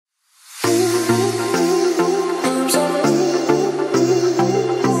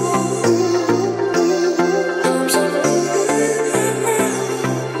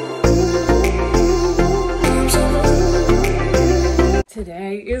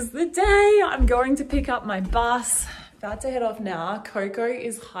is the day. I'm going to pick up my bus. About to head off now. Coco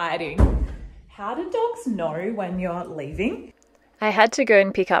is hiding. How do dogs know when you're leaving? I had to go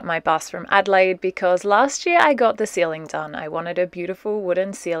and pick up my bus from Adelaide because last year I got the ceiling done. I wanted a beautiful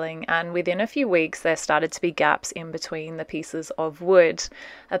wooden ceiling, and within a few weeks there started to be gaps in between the pieces of wood.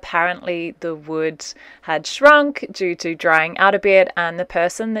 Apparently the wood had shrunk due to drying out a bit, and the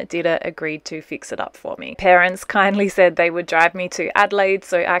person that did it agreed to fix it up for me. Parents kindly said they would drive me to Adelaide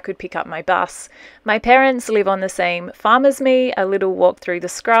so I could pick up my bus. My parents live on the same farm as me, a little walk through the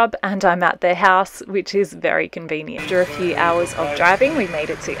scrub, and I'm at their house, which is very convenient. After a few hours of driving, we made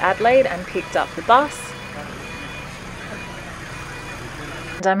it to Adelaide and picked up the bus.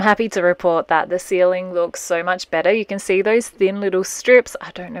 And I'm happy to report that the ceiling looks so much better. You can see those thin little strips.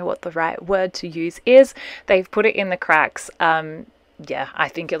 I don't know what the right word to use is. They've put it in the cracks. Yeah, I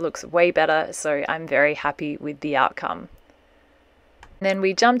think it looks way better, so I'm very happy with the outcome. Then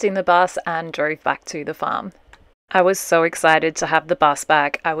we jumped in the bus and drove back to the farm. I was so excited to have the bus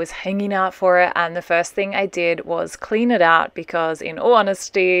back. I was hanging out for it, and the first thing I did was clean it out because, in all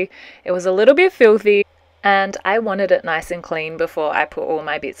honesty, it was a little bit filthy and I wanted it nice and clean before I put all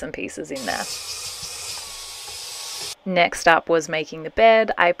my bits and pieces in there. Next up was making the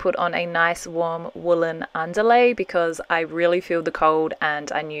bed. I put on a nice warm woolen underlay because I really feel the cold,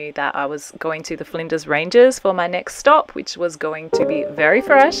 and I knew that I was going to the Flinders Ranges for my next stop, which was going to be very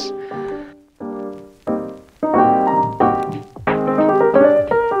fresh.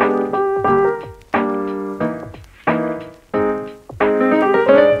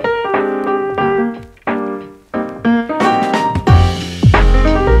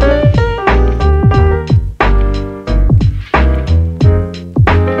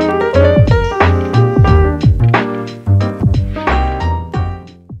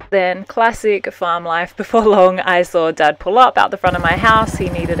 Then, classic farm life, before long I saw Dad pull up out the front of my house. He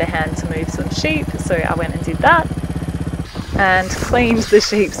needed a hand to move some sheep, so I went and did that and cleaned the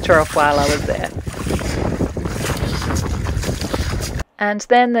sheep's trough while I was there. And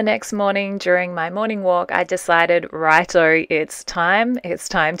then the next morning during my morning walk, I decided, righto, it's time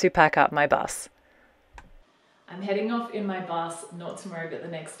to pack up my bus. I'm heading off in my bus, not tomorrow but the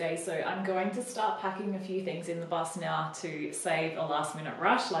next day, so I'm going to start packing a few things in the bus now to save a last minute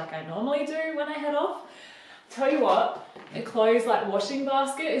rush like I normally do when I head off. Tell you what, a clothes like washing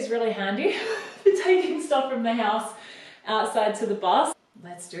basket is really handy for taking stuff from the house outside to the bus.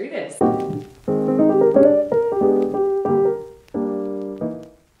 Let's do this.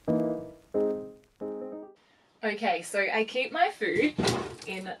 Okay, so I keep my food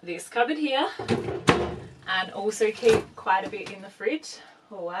in this cupboard here, and also keep quite a bit in the fridge.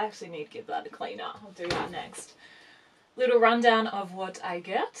 Oh, I actually need to give that a clean up. I'll do that next. Little rundown of what I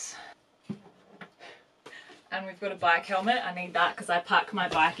get. And we've got a bike helmet. I need that because I pack my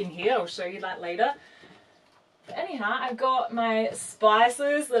bike in here. I'll show you that later. But anyhow, I've got my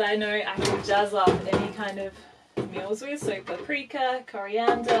spices that I know I can jazz up any kind of meals with. So paprika,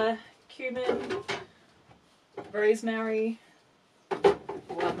 coriander, cumin, rosemary.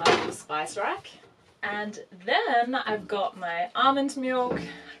 Love my little spice rack. And then I've got my almond milk.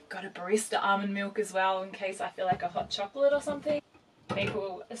 I've got a barista almond milk as well in case I feel like a hot chocolate or something.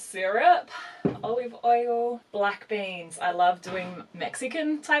 Maple syrup, olive oil, black beans. I love doing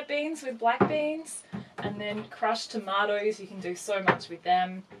Mexican type beans with black beans. And then crushed tomatoes, you can do so much with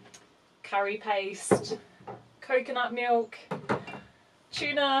them. Curry paste, coconut milk,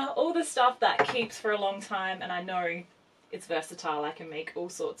 tuna, all the stuff that keeps for a long time, and I know it's versatile. I can make all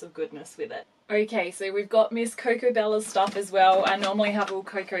sorts of goodness with it. Okay, so we've got Miss Coco Bella's stuff as well. I normally have all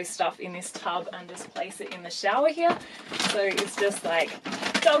Coco's stuff in this tub and just place it in the shower here. So it's just like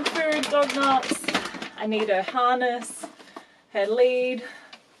dog food, dog nuts. I need her harness, her lead,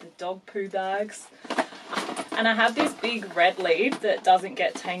 the dog poo bags. And I have this big red lead that doesn't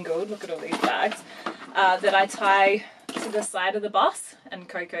get tangled. Look at all these bags that I tie to the side of the bus, and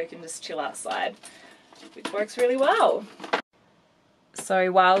Coco can just chill outside, which works really well.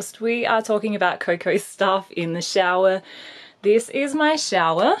 So whilst we are talking about Coco's stuff in the shower, this is my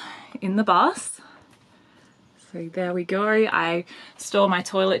shower in the bus. So there we go. I store my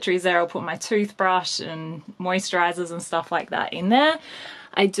toiletries there. I'll put my toothbrush and moisturizers and stuff like that in there.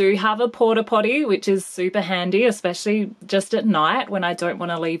 I do have a porta potty, which is super handy, especially just at night when I don't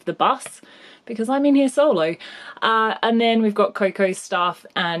want to leave the bus because I'm in here solo. And then we've got Coco's stuff,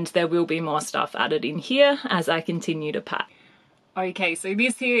 and there will be more stuff added in here as I continue to pack. Okay, so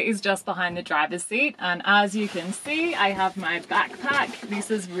this here is just behind the driver's seat, and as you can see, I have my backpack. This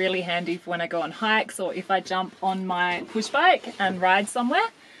is really handy for when I go on hikes or if I jump on my push bike and ride somewhere.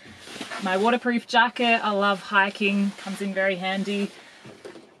 My waterproof jacket, I love hiking, comes in very handy.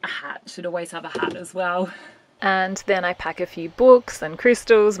 a hat. Should always have a hat as well. And then I pack a few books and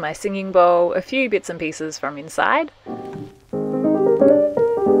crystals, my singing bowl, a few bits and pieces from inside.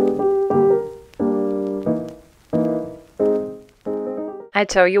 I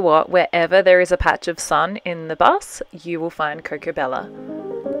tell you what, wherever there is a patch of sun in the bus, you will find Cocobella.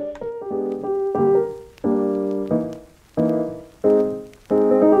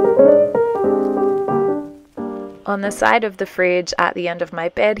 On the side of the fridge at the end of my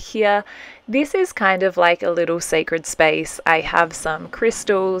bed here, this is kind of like a little sacred space. I have some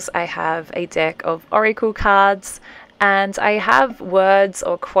crystals, I have a deck of oracle cards, and I have words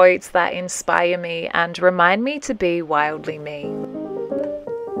or quotes that inspire me and remind me to be wildly me.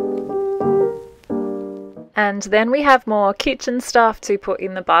 And then we have more kitchen stuff to put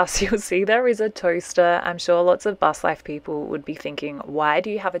in the bus. You'll see there is a toaster. I'm sure lots of bus life people would be thinking, why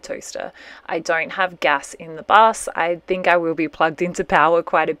do you have a toaster? I don't have gas in the bus. I think I will be plugged into power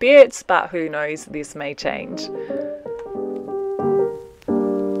quite a bit, but who knows, this may change.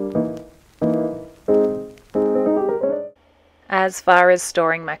 As far as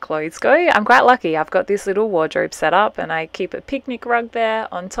storing my clothes go, I'm quite lucky. I've got this little wardrobe set up and I keep a picnic rug there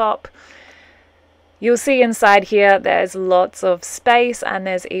on top. You'll see inside here there's lots of space and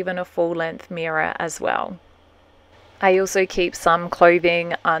there's even a full-length mirror as well. I also keep some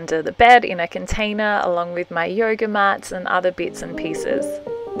clothing under the bed in a container along with my yoga mats and other bits and pieces.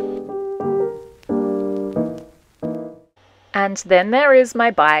 And then there is my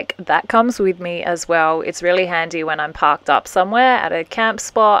bike. That comes with me as well. It's really handy when I'm parked up somewhere at a camp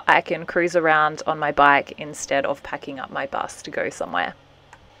spot. I can cruise around on my bike instead of packing up my bus to go somewhere.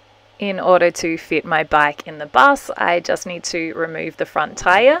 In order to fit my bike in the bus, I just need to remove the front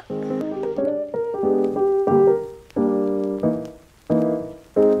tire.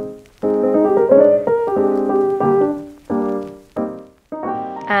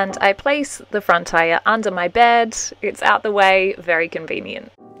 And I place the front tire under my bed. It's out the way, very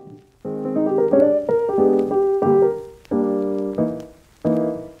convenient.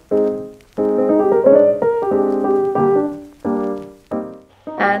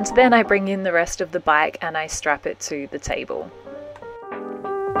 And then I bring in the rest of the bike and I strap it to the table.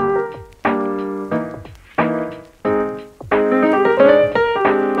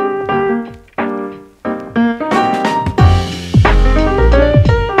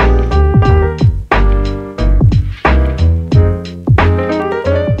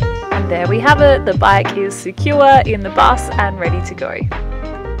 And there we have it. The bike is secure in the bus and ready to go.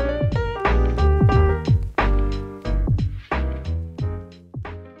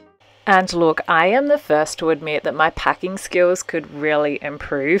 And look, I am the first to admit that my packing skills could really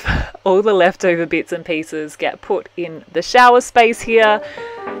improve. All the leftover bits and pieces get put in the shower space here.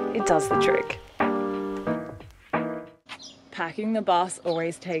 It does the trick. Packing the bus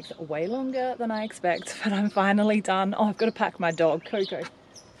always takes way longer than I expect, but I'm finally done. Oh, I've got to pack my dog, Coco.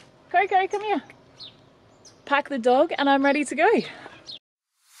 Coco, come here. Pack the dog and I'm ready to go.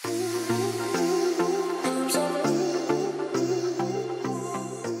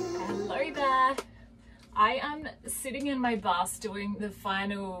 I am sitting in my bus doing the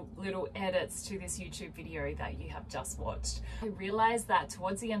final little edits to this YouTube video that you have just watched. I realized that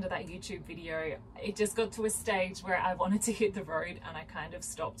towards the end of that YouTube video, it just got to a stage where I wanted to hit the road and I kind of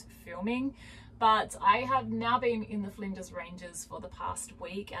stopped filming. But I have now been in the Flinders Ranges for the past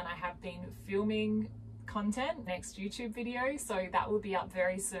week and I have been filming content next YouTube video, so that will be up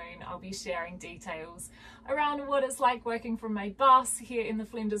very soon. I'll be sharing details around what it's like working from my bus here in the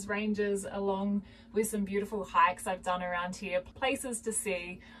Flinders Ranges, along with some beautiful hikes I've done around here, places to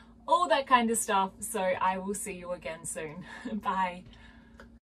see, all that kind of stuff. So I will see you again soon. Bye.